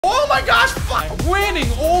Oh my gosh, I'm winning.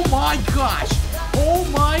 Oh my gosh. Oh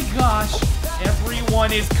my gosh.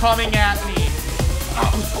 Everyone is coming at me.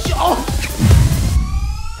 Oh.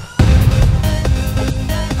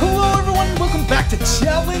 Hello everyone, welcome back to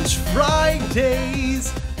Challenge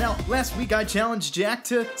Fridays. Now, last week I challenged Jack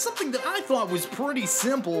to something that I thought was pretty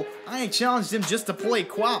simple. I challenged him just to play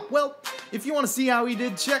Quap. Well, if you want to see how he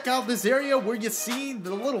did, check out this area where you see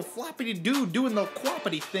the little floppity dude doing the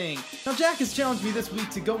Quappity thing. Now, Jack has challenged me this week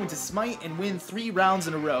to go into Smite and win 3 rounds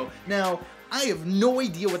in a row. Now, I have no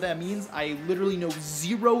idea what that means. I literally know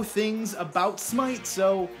 0 things about Smite,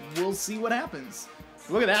 so we'll see what happens.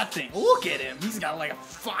 Look at that thing. Look at him. He's got like a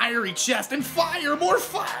fiery chest and fire, more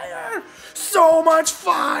fire. So much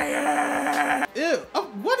fire. Ew. Oh,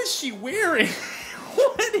 what is she wearing?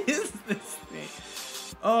 What is this thing?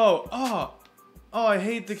 Oh, I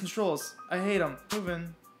hate the controls. I hate them.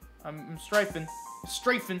 Moving. I'm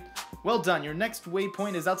strafing. Well done. Your next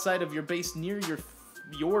waypoint is outside of your base near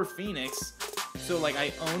your Phoenix. So like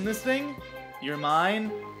I own this thing? You're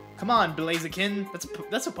mine? Come on, Blaziken.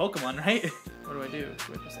 That's a Pokemon, right? What do I do?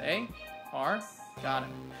 Do I press A? R? Got it.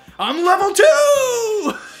 I'm level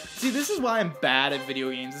 2! See, this is why I'm bad at video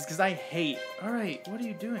games, is because I hate... Alright, what are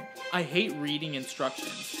you doing? I hate reading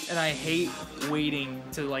instructions, and I hate waiting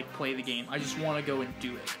to, like, play the game. I just want to go and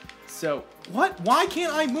do it. So, what? Why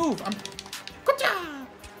can't I move?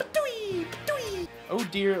 Oh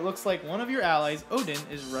dear, it looks like one of your allies, Odin,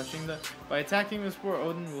 is rushing the... By attacking this poor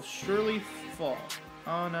Odin will surely fall.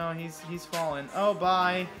 Oh no, he's fallen. Oh,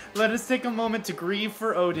 bye. Let us take a moment to grieve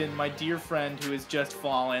for Odin, my dear friend who has just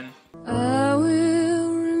fallen. I will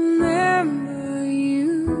remember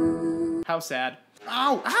you. How sad.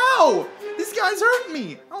 Ow! Ow! This guy's hurting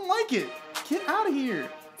me! I don't like it. Get out of here.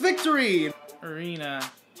 Victory! Arena.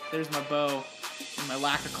 There's my bow. And my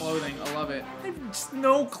lack of clothing. I love it. I have just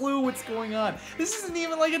no clue what's going on. This isn't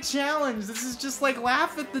even like a challenge. This is just like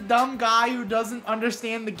laugh at the dumb guy who doesn't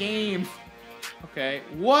understand the game. Okay,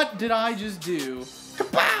 what did I just do?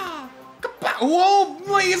 Kapow! Kapow! Whoa,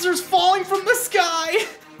 lasers falling from the sky!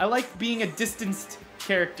 I like being a distanced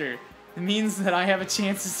character. It means that I have a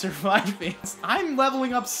chance to survive things. I'm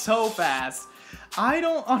leveling up so fast. I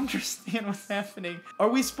don't understand what's happening. Are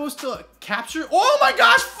we supposed to capture? Oh my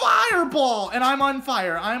gosh, fireball! And I'm on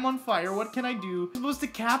fire. I'm on fire. What can I do? Am I supposed to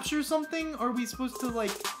capture something? Or are we supposed to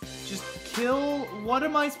like just kill? What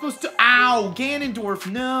am I supposed to? Ow,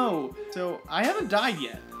 Ganondorf, no. So I haven't died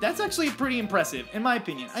yet. That's actually pretty impressive, in my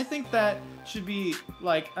opinion. I think that should be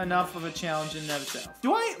like enough of a challenge in and of itself.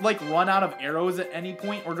 Do I like run out of arrows at any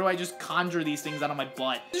point, or do I just conjure these things out of my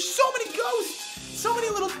butt? There's so many ghosts, so many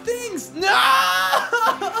little things. No!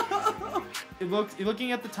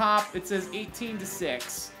 Looking at the top, it says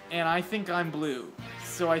 18-6, and I think I'm blue.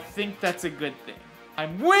 So I think that's a good thing.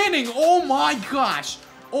 I'm winning! Oh my gosh!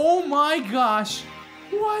 Oh my gosh!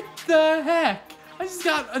 What the heck? I just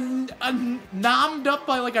got nommed up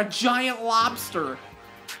by like a giant lobster.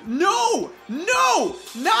 No! No!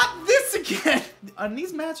 Not this again! And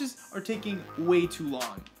these matches are taking way too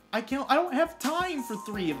long. I don't have time for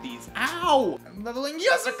 3 of these. Ow! I'm leveling.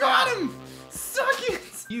 Yes, I got him! Suck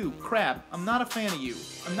it! You, crab. I'm not a fan of you.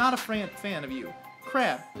 I'm not a fan of you.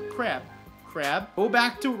 Crab. Go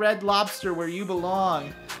back to Red Lobster where you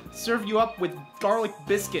belong. Serve you up with garlic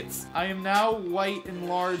biscuits. I am now white and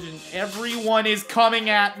large and everyone is coming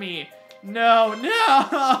at me. No.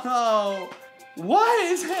 What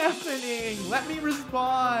is happening? Let me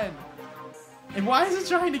respond. And why is it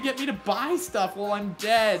trying to get me to buy stuff while I'm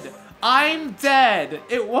dead? I'm dead.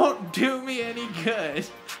 It won't do me any good.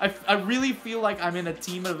 I really feel like I'm in a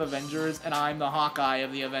team of Avengers and I'm the Hawkeye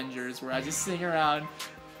of the Avengers where I just sing around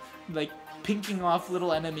like pinking off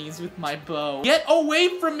little enemies with my bow. Get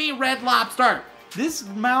away from me, Red Lobster! This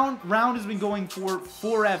round has been going for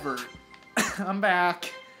forever. I'm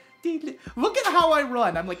back. Look at how I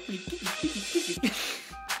run. I'm like...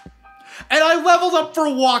 And I leveled up for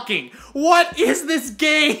walking. What is this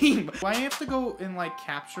game? Do I have to go and like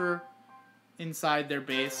capture inside their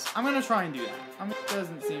base? I'm gonna try and do that. It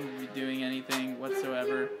doesn't seem to be doing anything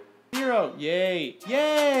whatsoever. Hero, yay,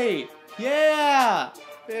 yay, yeah,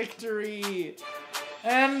 victory.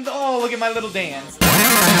 And oh, look at my little dance.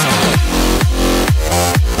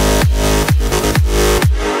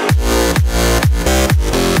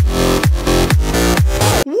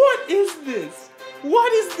 What is this?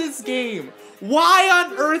 What is this game? Why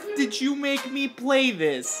on earth did you make me play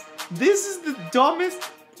this? This is the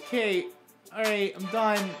dumbest... Okay, alright, I'm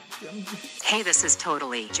done. Hey, this is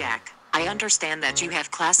totally Jack. I understand that you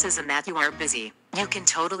have classes and that you are busy. You can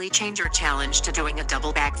totally change your challenge to doing a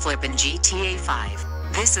double backflip in GTA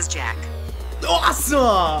 5. This is Jack.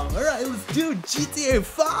 Awesome! Alright, let's do GTA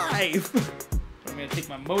 5! I'm gonna take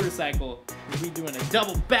my motorcycle. We'll be doing a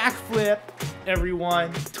double backflip,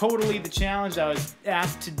 everyone. Totally the challenge I was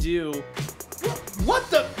asked to do. What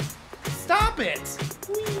the? Stop it!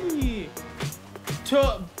 Whee!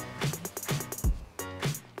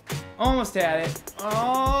 Almost had it.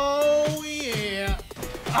 Oh, yeah.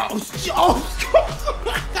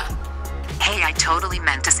 Hey, I totally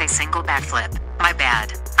meant to say single backflip. My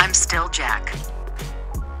bad. I'm still Jack.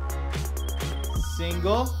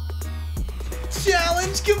 Single.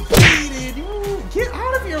 Challenge completed! Ooh, get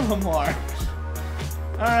out of here, Lamar!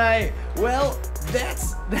 Alright, well,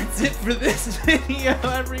 that's it for this video,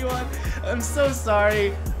 everyone. I'm so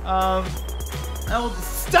sorry. I will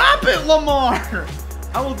stop it, Lamar!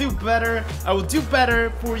 I will do better. I will do better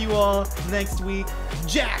for you all next week.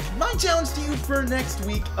 Jack, my challenge to you for next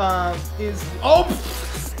week is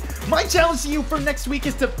my challenge to you for next week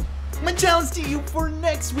is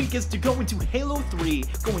to go into Halo 3,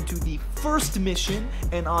 go into the first mission,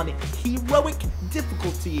 and on heroic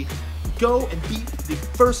difficulty, go and beat the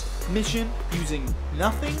first mission using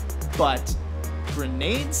nothing but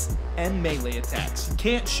grenades and melee attacks. You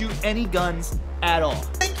can't shoot any guns at all.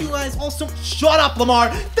 Thank you guys also. Shut up, Lamar.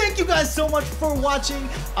 Thank you guys so much for watching.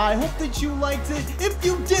 I hope that you liked it. If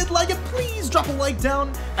you did like it, please drop a like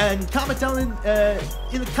down and comment down in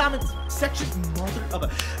the comment section.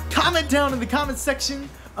 Comment down in the comment section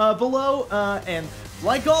below. And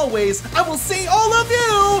like always, I will see all of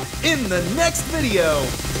you in the next video.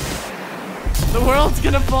 The world's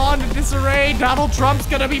gonna fall into disarray. Donald Trump's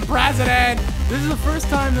gonna be president. This is the first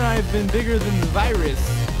time that I've been bigger than the virus.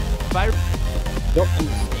 Don't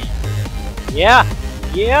understand. Yeah.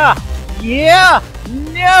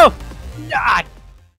 No. Ah,